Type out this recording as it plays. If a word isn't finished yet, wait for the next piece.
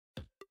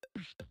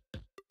See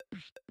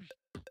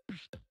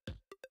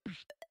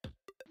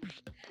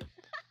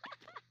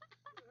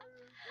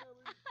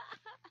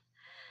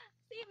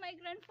my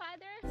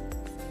grandfather?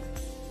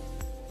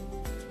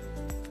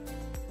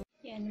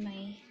 Yan,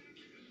 may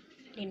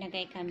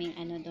linagay kaming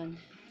ano doon.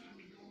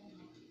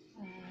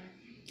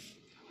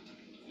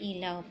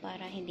 Ilaw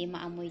para hindi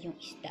maamoy yung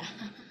isda.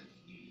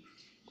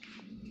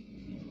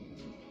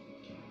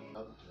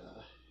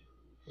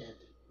 Head.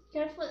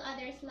 Careful,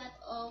 there's a lot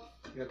of...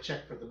 You gotta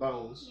check for the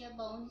bones. Yeah,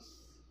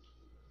 bones.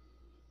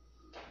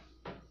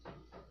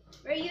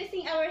 We're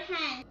using our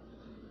hands.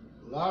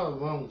 A lot of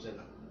bones in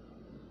it.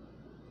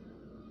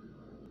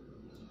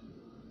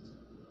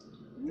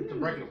 You have to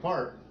break it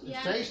apart.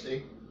 It's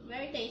tasty.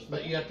 Very tasty.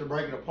 But you have to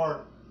break it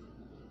apart.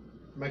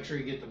 Make sure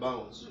you get the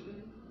bones.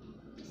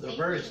 They're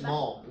very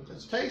small.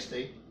 It's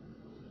tasty.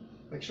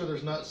 Make sure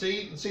there's not.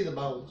 See, you can see the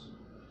bones.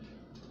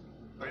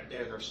 Right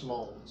there, they're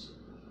small ones.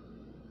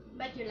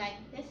 But you like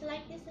this as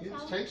Yeah,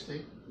 well? it's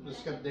tasty.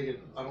 Just gotta dig it.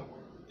 I don't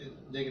want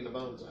digging the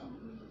bones out.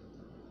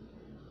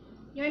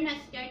 You're not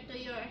scared to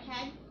your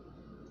head?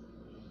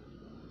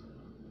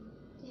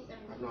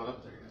 I'm not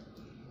up there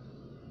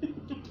yet.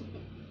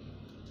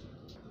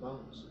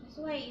 Bones. That's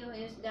why you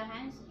use the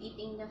hands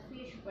eating the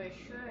fish for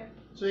sure.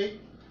 See,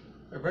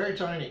 they're very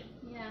tiny.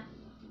 Yeah.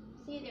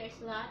 See, there's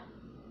a lot.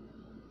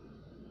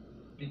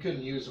 You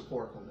couldn't use a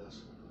fork on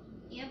this.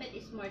 Yeah, but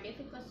it's more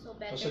difficult, so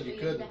better said to you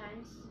use couldn't. the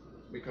hands.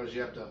 Because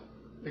you have to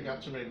pick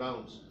out too many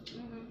bones.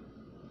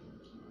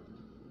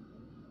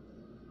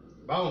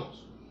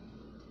 Bones.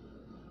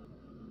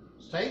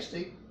 It's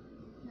tasty.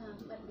 No,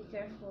 but be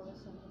careful.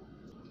 So.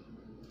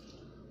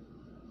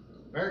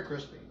 Very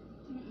crispy.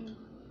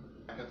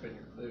 Back up in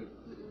your food.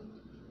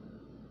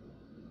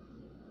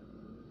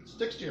 It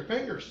sticks to your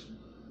fingers.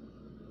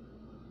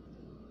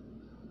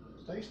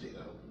 It's tasty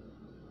though.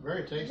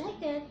 Very tasty. I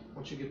like it.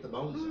 Once you get the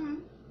bones.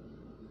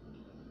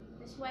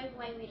 That's why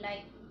we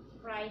like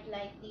fried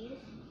like this.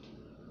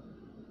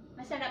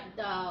 Masarap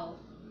daw.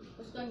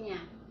 Gusto niya.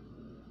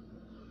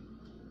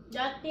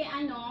 Dati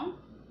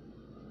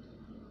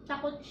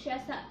takot siya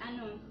sa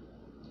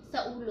sa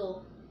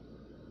ulo.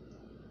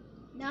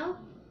 Now,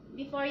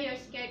 before you're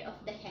scared of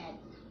the head.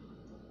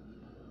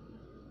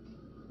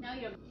 Now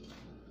you're...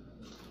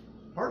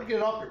 Hard to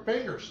get off your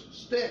fingers. It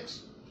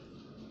sticks.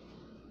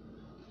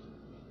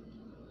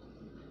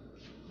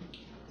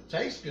 It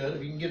tastes good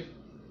if you can get,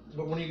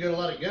 but when you go to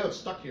let it go, it's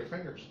stuck to your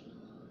fingers.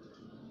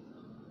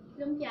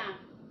 Lumpia.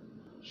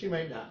 She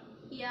made that.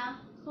 Yeah,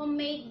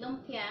 homemade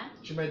lumpia.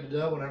 She made the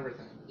dough and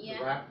everything. Yeah.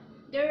 The wrap.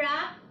 The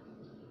wrap,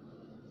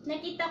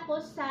 nakita ko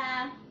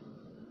sa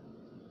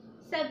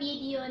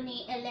video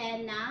ni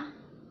Elena.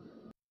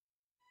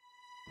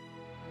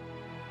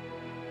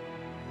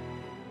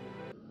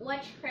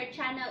 Watch her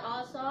channel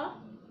also.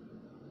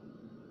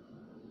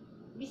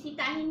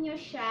 Bisitahin nyo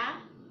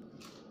siya.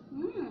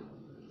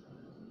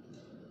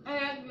 I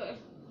like this.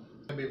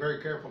 Be very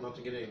careful not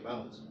to get any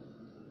bones.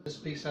 This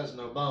piece has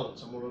no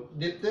bones. I'm going to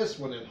dip this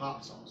one in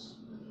hot sauce.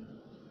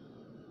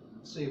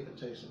 See if it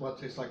tastes what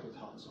it tastes like with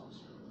hot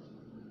sauce.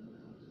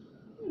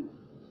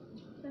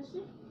 That's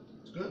it.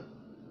 It's good.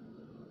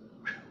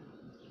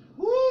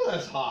 Woo,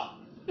 that's hot.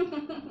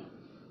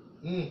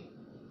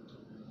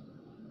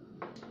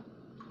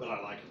 But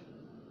I like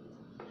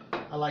it.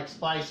 I like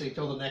spicy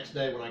till the next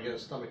day when I get a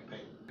stomach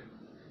pain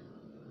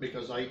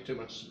because I eat too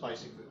much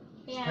spicy food.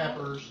 Yeah.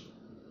 Peppers.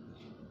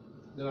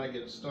 Then I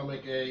get a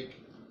stomach ache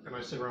and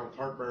I sit around with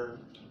heartburn.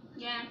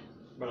 Yeah.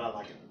 But I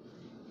like it.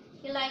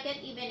 You like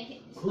it even if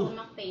it's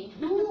stomach pain.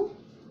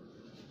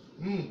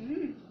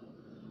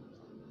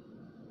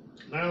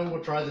 Now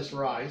we'll try this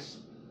rice.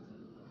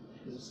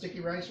 Is it sticky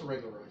rice or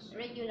regular rice?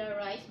 Regular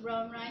rice,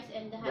 brown rice,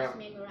 and the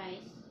jasmine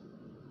rice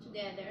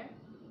together.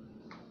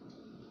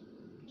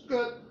 It's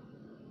good.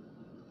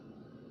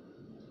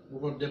 We're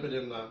going to dip it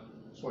in the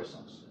soy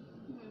sauce.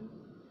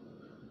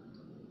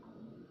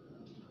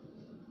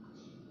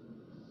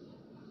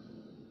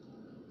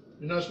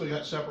 You notice we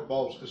got separate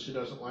bowls because she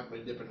doesn't like me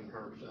dipping in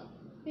her stuff.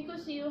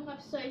 Because you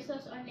have soy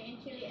sauce only in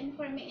chili, and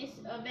for me it's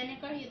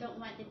vinegar. You don't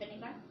want the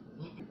vinegar.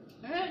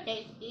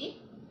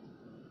 Tasty.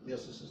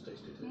 Yes, this is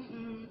tasty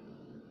too.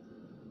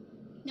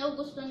 No,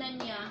 gusto na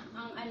niya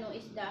ang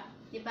isda.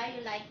 Diba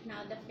you like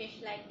now the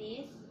fish like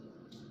this?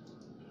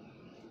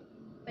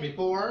 But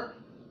before,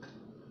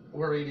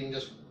 we're eating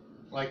just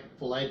like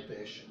filleted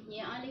fish.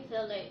 Yeah, only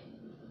fillet.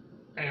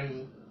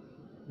 And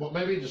what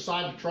made me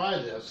decide to try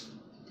this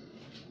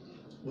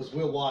was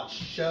we'll watch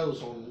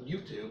shows on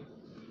YouTube,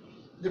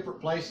 different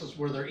places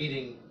where they're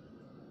eating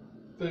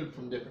food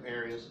from different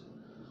areas.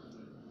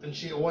 And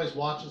she always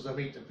watches them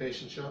eat the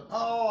fish and she'll,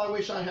 oh, I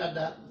wish I had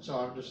that. So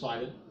I've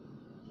decided,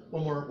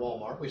 when we're at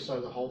Walmart, we saw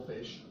the whole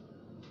fish.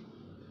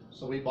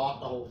 So we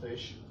bought the whole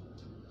fish.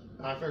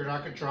 And I figured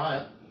I could try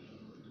it.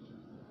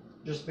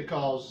 Just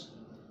because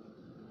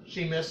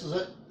she misses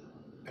it.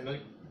 And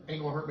it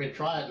ain't gonna hurt me to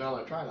try it. Now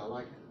that I tried it, I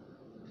like it.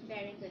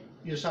 Very good.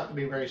 You just have to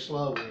be very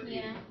slow when you're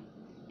eating.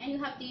 And you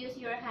have to use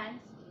your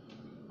hands.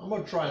 I'm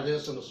gonna try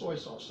this in the soy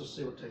sauce, just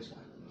see what it tastes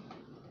like.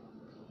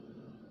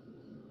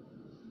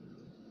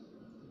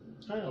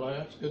 Hey, well,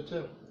 that's good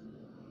too.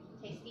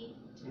 Tasty.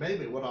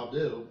 Maybe what I'll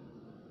do,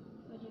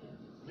 What do you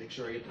do? make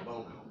sure I get the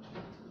bone out.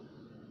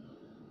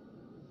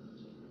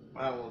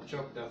 I don't want to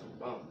choke death on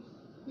the bone.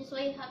 This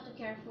way you have to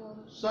careful.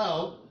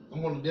 So,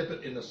 I'm going to dip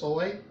it in the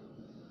soy.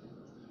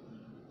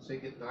 So you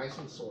get nice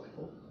and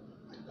soyful,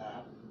 like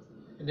that.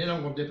 And then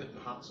I'm going to dip it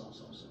in hot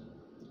sauce also.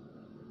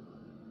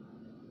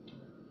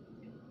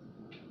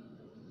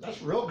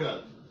 That's real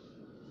good.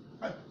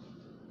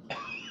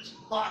 It's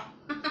hot,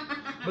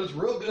 but it's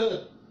real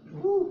good.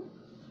 Woo.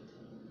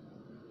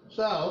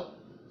 So,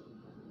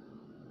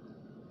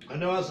 I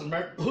know as an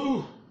American,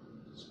 ooh,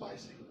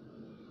 spicy.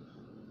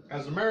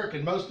 As an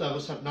American, most of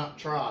us have not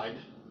tried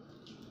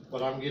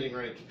what I'm getting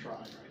ready to try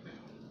right now.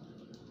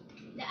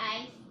 The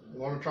eyes. I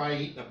want to try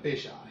eating a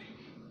fish eye.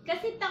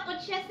 Kasi takot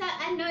siya sa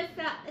ano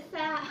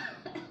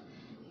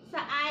sa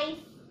eyes.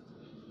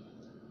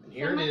 And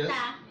here sa it is.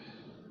 mata.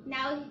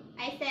 Now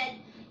I said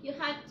you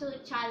have to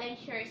challenge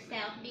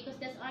yourself because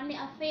that's only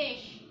a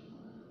fish.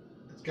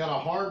 It's got a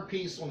hard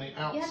piece on the You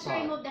have to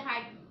outside. remove the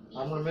hard piece.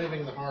 I'm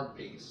removing the hard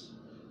piece.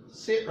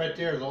 See it right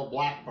there, the little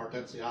black part,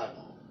 that's the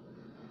eyeball.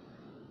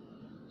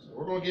 So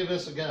we're going to give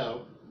this a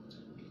go.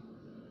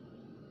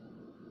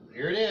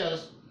 Here it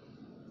is.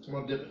 I'm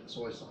going to dip it in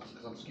soy sauce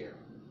because I'm scared.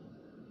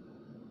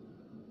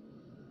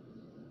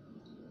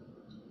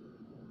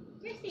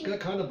 It's got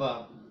kind of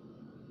a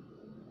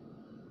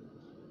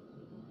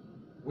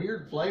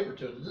weird flavor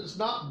to it. It's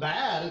not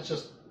bad, it's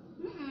just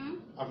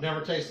I've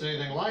never tasted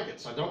anything like it,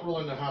 so I don't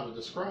really know how to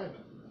describe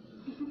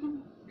it.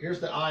 Here's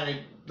the eye,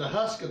 the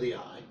husk of the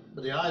eye,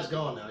 but the eye's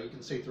gone now, you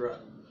can see through it.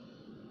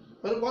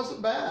 But it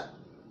wasn't bad.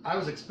 I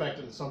was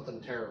expecting something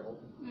terrible,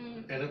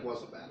 and it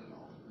wasn't bad at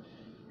all.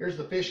 Here's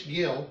the fish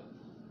gill.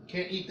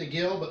 Can't eat the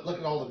gill, but look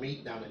at all the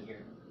meat down in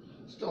here.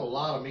 Still a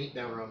lot of meat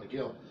down around the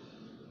gill.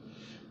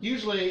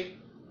 Usually,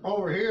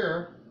 over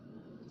here,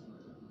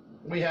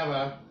 we have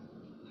a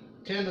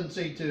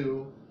tendency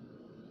to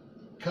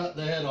cut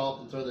the head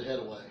off and throw the head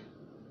away.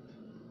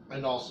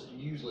 And also,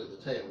 usually the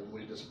tail when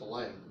we just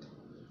fillet them.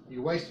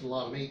 You're wasting a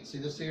lot of meat. See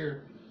this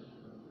here?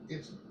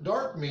 It's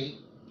dark meat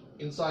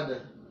inside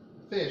the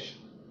fish.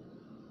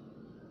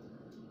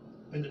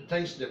 And it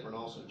tastes different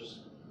also. Just,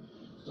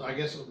 so I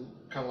guess it's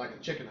kind of like a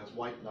chicken has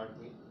white and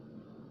dark meat.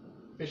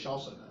 Fish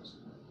also does.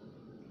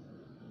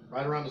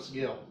 Right around its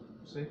gill.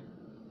 See?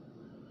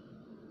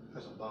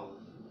 Has a bone.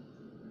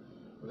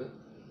 But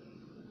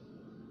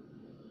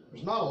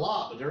there's not a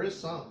lot, but there is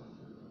some.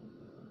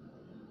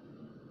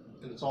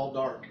 And it's all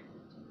dark.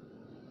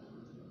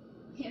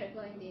 You're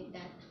going to eat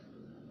that.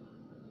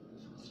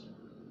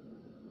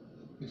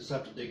 You just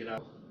have to dig it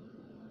out.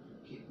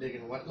 Keep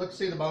digging away. Look,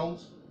 see the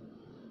bones?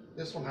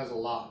 This one has a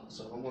lot,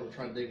 so I'm going to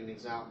try digging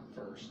these out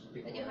first.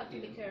 But you have to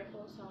be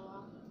careful, so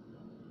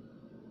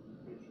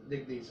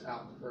dig these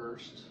out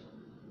first.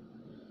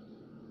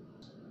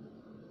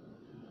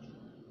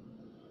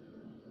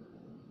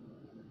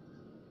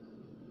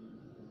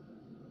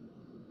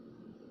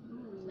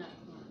 no.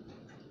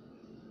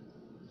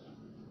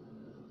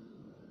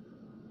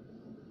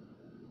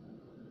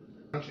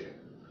 Crunchy.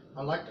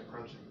 I like the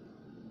crunchy.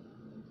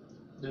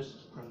 This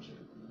is crunchy.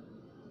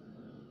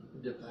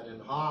 Dip that in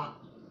hot.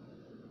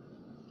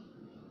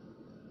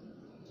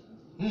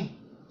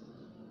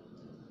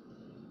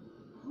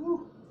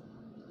 Whew.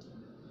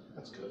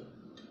 That's good.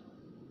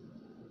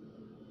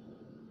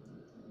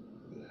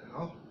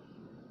 Now,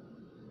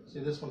 see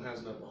this one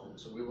has no bone,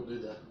 so we will do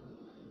the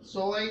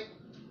soy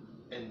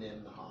and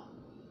then the hot.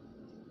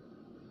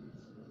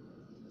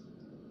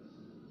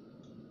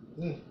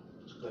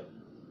 It's good.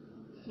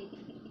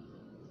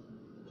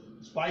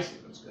 Spicy,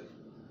 but it's good.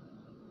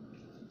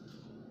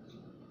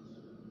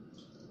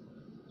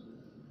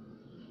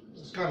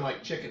 It's kind of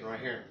like chicken right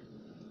here.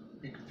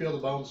 You can feel the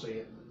bone, so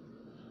you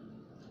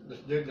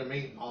just dig the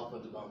meat off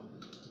of the bone.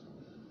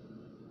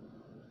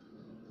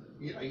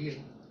 I use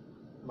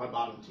my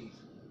bottom teeth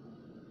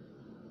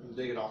and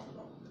dig it off the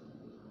bone.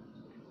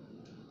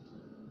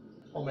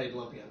 Homemade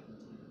lumpia.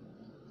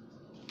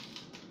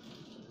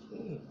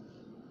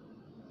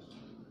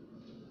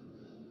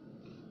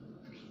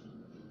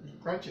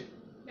 Crunchy.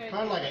 Kind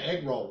of like an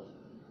egg roll.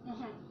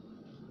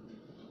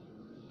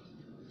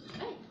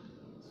 Hey,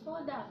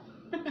 soda.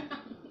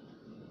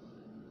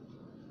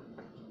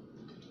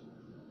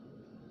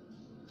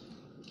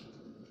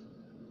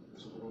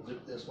 So we'll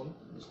dip this one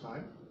this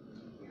time.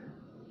 Here.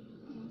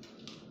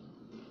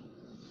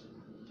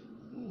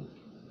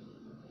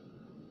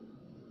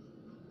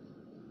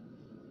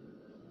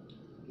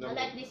 No. I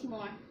like this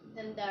more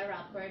than the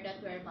wrapper that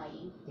we're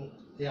buying.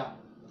 Yeah.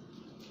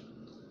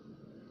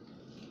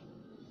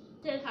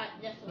 Still hot,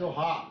 just one. Still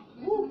hot.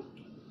 Woo.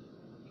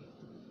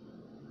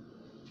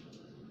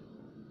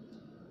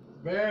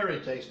 Very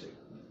tasty.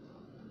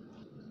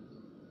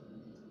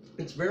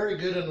 It's very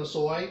good in the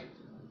soy,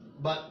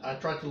 but I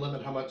try to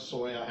limit how much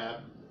soy I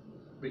have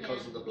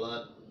because of the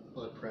blood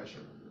pressure.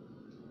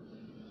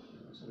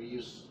 So we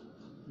use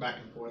back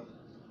and forth.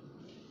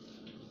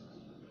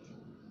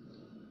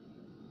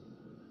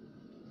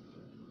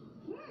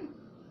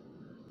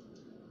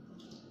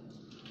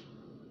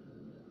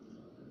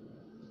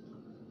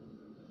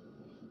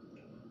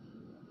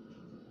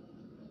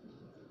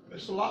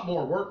 It's a lot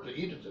more work to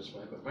eat it this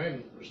way, but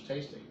man, it's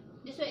tasty.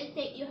 This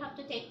way you have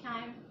to take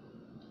time.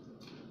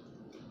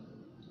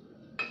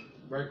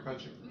 Very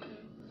crunchy.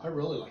 I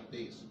really like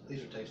these.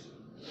 These are tasty.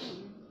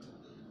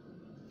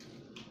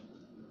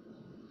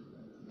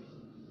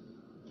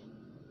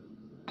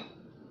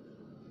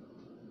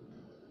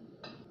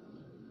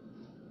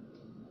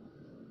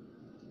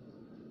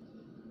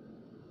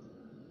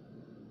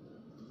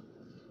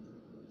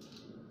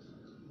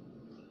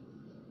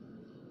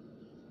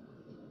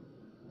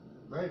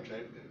 Very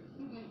tasty.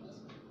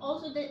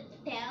 Also the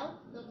tail,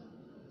 look.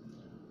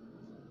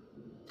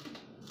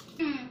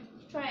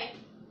 Try.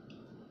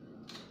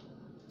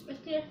 It's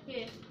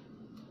crispy.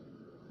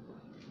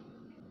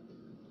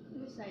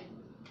 This side.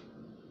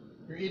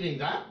 You're eating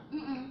that?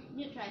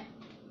 You try.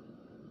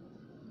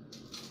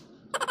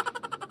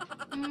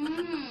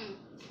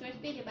 It's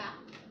crispy, diba?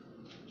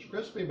 It's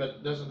crispy, but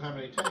it doesn't have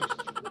any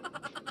taste.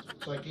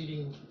 It's like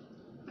eating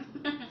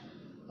an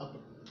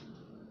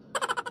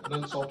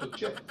unsalted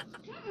chip.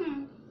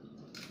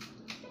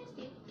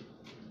 Tasty.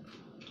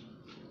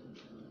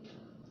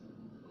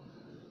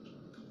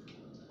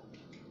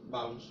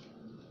 Bones.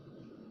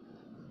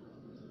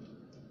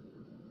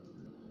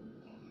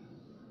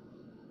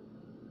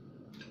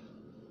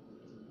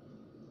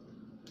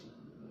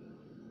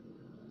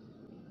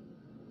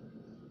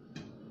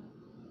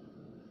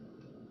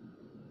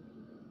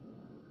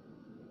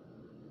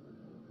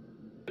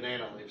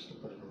 Banana leaves to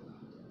put it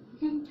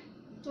on.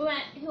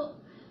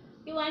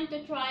 You want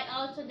to try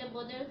also the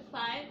Buddha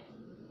 5?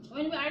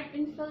 When we are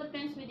in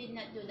Philippines, we did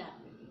not do that.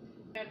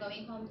 We're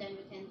going home, then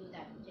we can do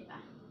that, diba?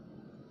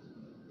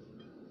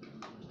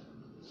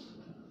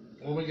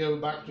 When we go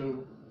back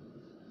to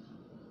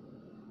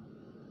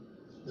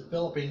the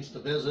Philippines to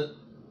visit,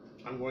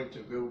 I'm going to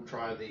go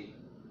try the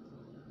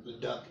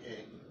duck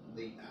egg,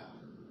 the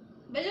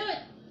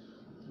Balut!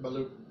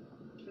 balut.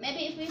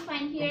 Maybe if we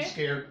find here, I'm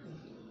scared.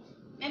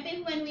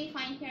 maybe when we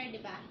find here,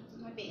 diba?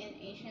 Maybe in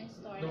Asian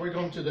store. Then we're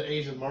going to the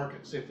Asian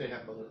market, see if they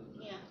have balut.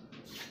 Yeah.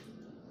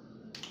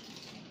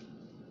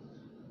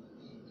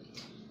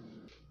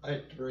 I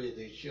had 3 of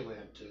these, she only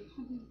had 2.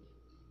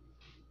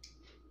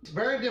 It's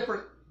very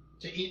different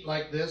to eat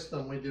like this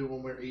than we do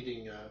when we're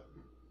eating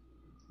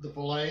the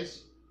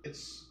fillets.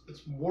 It's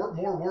more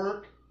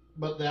work,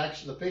 but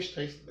the fish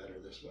tastes better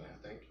this way,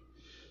 I think.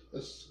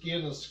 The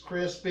skin is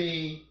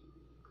crispy.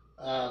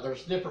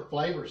 There's different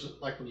flavors,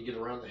 like when you get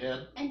around the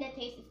head. And the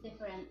taste is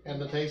different.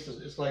 And the taste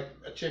is, it's like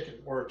a chicken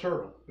or a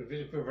turtle. If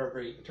you've ever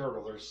eaten a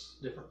turtle, there's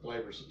different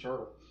flavors of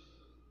turtle.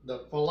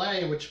 The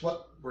fillet, which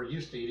what we're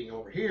used to eating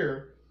over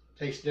here,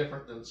 tastes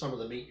different than some of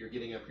the meat you're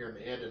getting up here in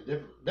the head, and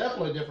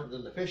definitely different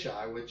than the fish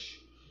eye, which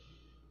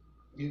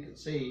you can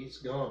see it's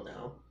gone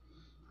now.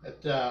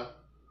 It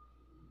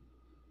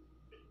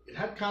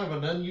had kind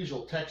of an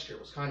unusual texture. It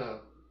was kind of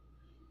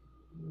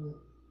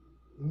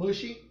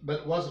mushy,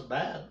 but it wasn't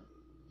bad.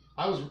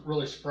 I was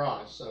really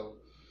surprised. So,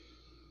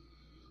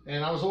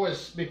 and I was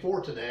always,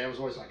 before today, I was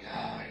always like,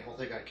 I don't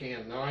think I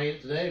can. No, I ate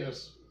it today, and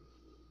there's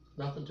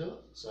nothing to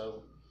it.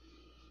 So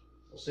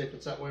we'll see if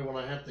it's that way when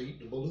I have to eat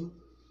the balut.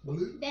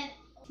 Then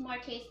it's more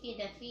tasty,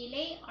 the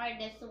fillet or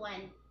this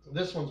one?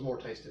 This one's more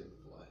tasty than the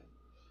fillet.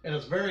 And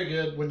it's very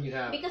good when you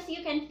have... Because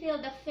you can feel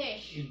the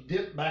fish. You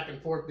dip back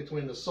and forth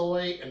between the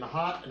soy and the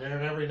hot, and then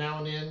every now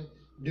and then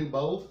do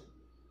both.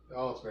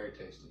 Oh, it's very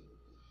tasty.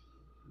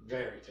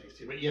 Very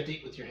tasty. But you have to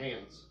eat with your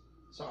hands.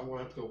 So I'm going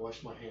to have to go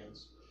wash my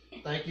hands.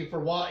 Thank you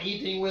for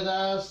eating with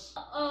us.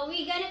 Oh,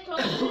 we're gonna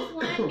close this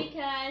one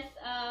because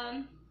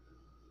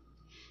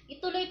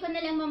ituloy ko na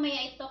lang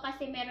mamaya ito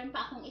kasi meron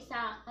pa akong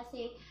isa.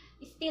 Kasi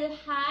still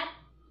hot.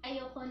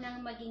 Ayoko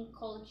nang maging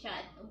cold siya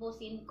at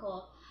ubusin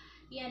ko.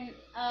 Yan,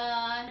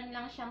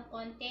 lang siyang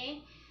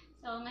konti.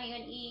 So,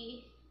 ngayon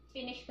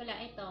i-finish ko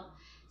lang ito.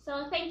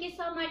 So, thank you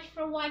so much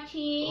for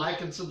watching.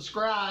 Like and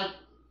subscribe.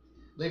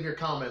 Leave your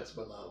comments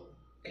below.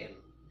 And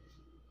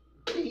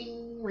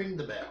ding, ring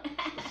the bell.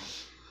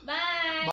 Bye!